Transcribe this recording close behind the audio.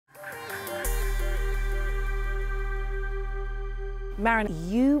Marin,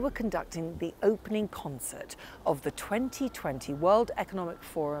 you were conducting the opening concert of the 2020 World Economic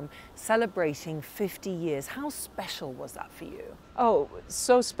Forum celebrating 50 years. How special was that for you? Oh,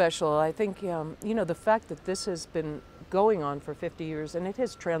 so special. I think, the fact that this has been going on for 50 years and it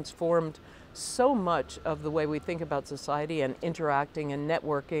has transformed so much of the way we think about society and interacting and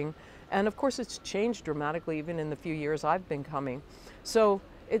networking. And of course, it's changed dramatically even in the few years I've been coming. So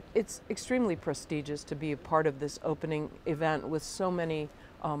it's extremely prestigious to be a part of this opening event with so many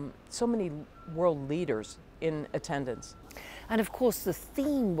world leaders in attendance. And of course, the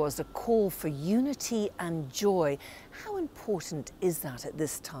theme was a call for unity and joy. How important is that at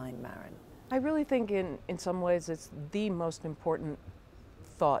this time, Marin? I really think in some ways it's the most important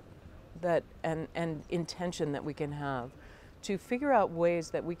thought that and intention that we can have, to figure out ways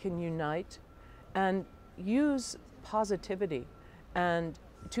that we can unite and use positivity and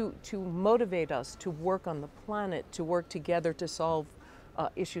to motivate us to work on the planet, to work together to solve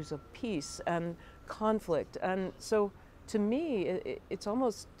issues of peace and conflict. And so to me, it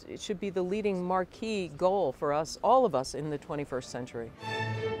should be the leading marquee goal for us, all of us in the 21st century.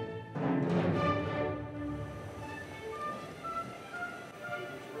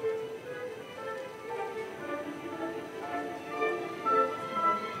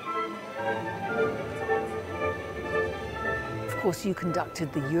 Of course, you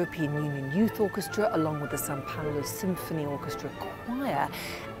conducted the European Union Youth Orchestra along with the São Paulo Symphony Orchestra Choir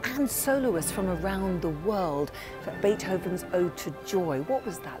and soloists from around the world for Beethoven's Ode to Joy. What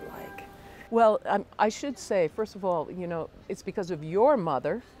was that like? Well, I should say, first of all, it's because of your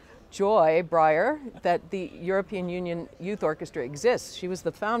mother, Joy Breyer, that the European Union Youth Orchestra exists. She was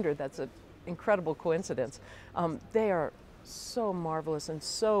the founder. That's an incredible coincidence. They are so marvelous and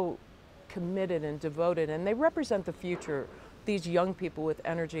so committed and devoted, and they represent the future. These young people with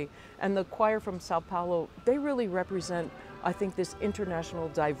energy. And the choir from Sao Paulo, they really represent, I think, this international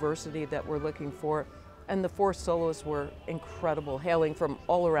diversity that we're looking for. And the four soloists were incredible, hailing from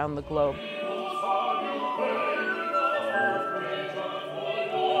all around the globe.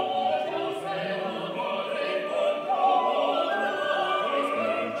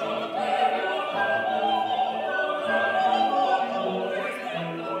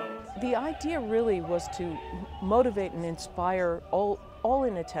 The idea really was to motivate and inspire all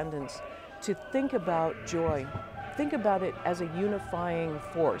in attendance to think about joy, think about it as a unifying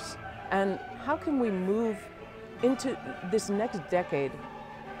force, and how can we move into this next decade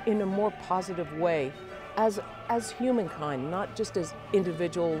in a more positive way as humankind, not just as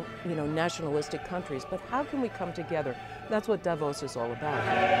individual, nationalistic countries, but how can we come together? That's what Davos is all about.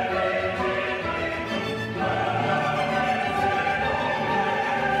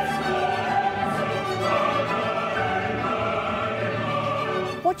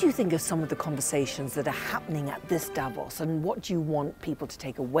 What do you think of some of the conversations that are happening at this Davos, and what do you want people to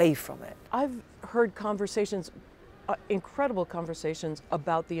take away from it? I've heard conversations, incredible conversations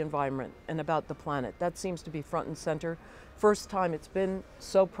about the environment and about the planet. That seems to be front and center. First time it's been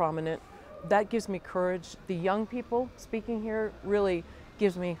so prominent. That gives me courage. The young people speaking here really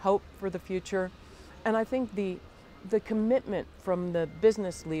gives me hope for the future. And I think the commitment from the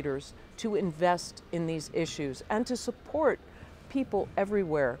business leaders to invest in these issues and to support people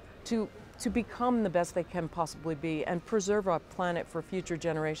everywhere to become the best they can possibly be and preserve our planet for future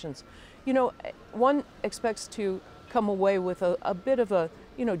generations. One expects to come away with a bit of a,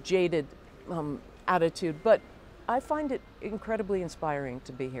 jaded attitude, but I find it incredibly inspiring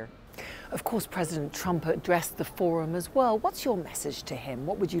to be here. Of course, President Trump addressed the forum as well. What's your message to him?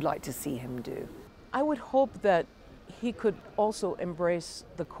 What would you like to see him do? I would hope that he could also embrace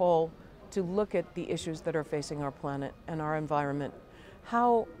the call to look at the issues that are facing our planet and our environment.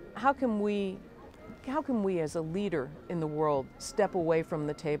 How can we as a leader in the world step away from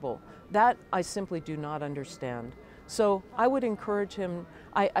the table? That I simply do not understand. So I would encourage him.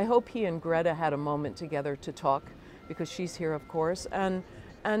 I hope he and Greta had a moment together to talk, because she's here, of course, and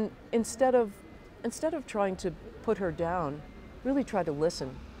instead of trying to put her down, really try to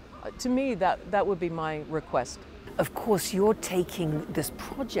listen. To me, that would be my request. Of course, you're taking this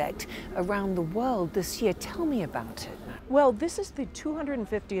project around the world this year. Tell me about it. Well, this is the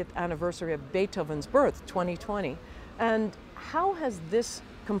 250th anniversary of Beethoven's birth, 2020. And how has this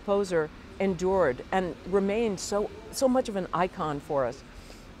composer endured and remained so much of an icon for us?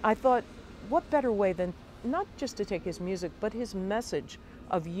 I thought, what better way than not just to take his music, but his message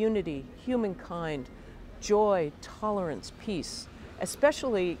of unity, humankind, joy, tolerance, peace,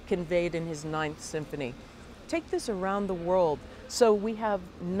 especially conveyed in his Ninth Symphony. Take this around the world. So we have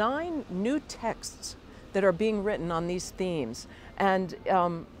 9 new texts that are being written on these themes. And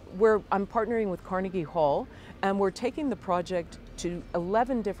I'm partnering with Carnegie Hall, and we're taking the project to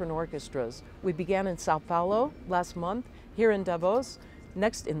 11 different orchestras. We began in Sao Paulo last month, here in Davos.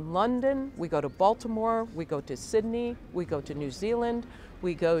 Next in London, we go to Baltimore, we go to Sydney, we go to New Zealand,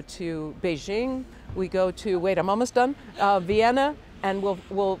 we go to Beijing, we go to, wait, I'm almost done, Vienna, and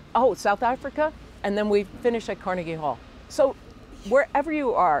South Africa, and then we finish at Carnegie Hall. So wherever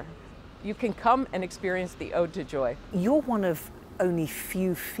you are, you can come and experience the Ode to Joy. You're one of only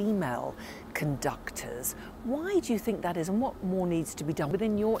few female conductors. Why do you think that is, and what more needs to be done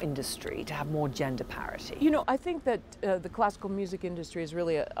within your industry to have more gender parity? You know, I think that the classical music industry is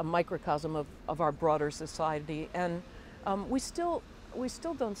really a microcosm of our broader society, and we still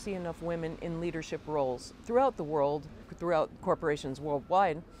don't see enough women in leadership roles throughout the world, throughout corporations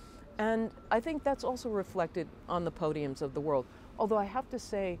worldwide, and I think that's also reflected on the podiums of the world. Although I have to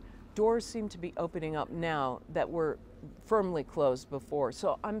say, doors seem to be opening up now that were firmly closed before.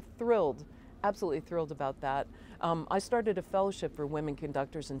 So I'm thrilled, absolutely thrilled about that. I started a fellowship for women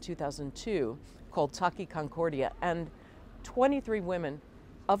conductors in 2002 called Taki Concordia, and 23 women,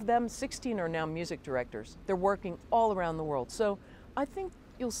 of them 16 are now music directors. They're working all around the world. So I think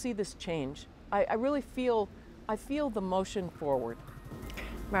you'll see this change. I really feel the motion forward.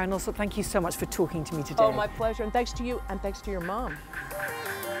 Marin Alsop, thank you so much for talking to me today. Oh, my pleasure, and thanks to you, and thanks to your mom.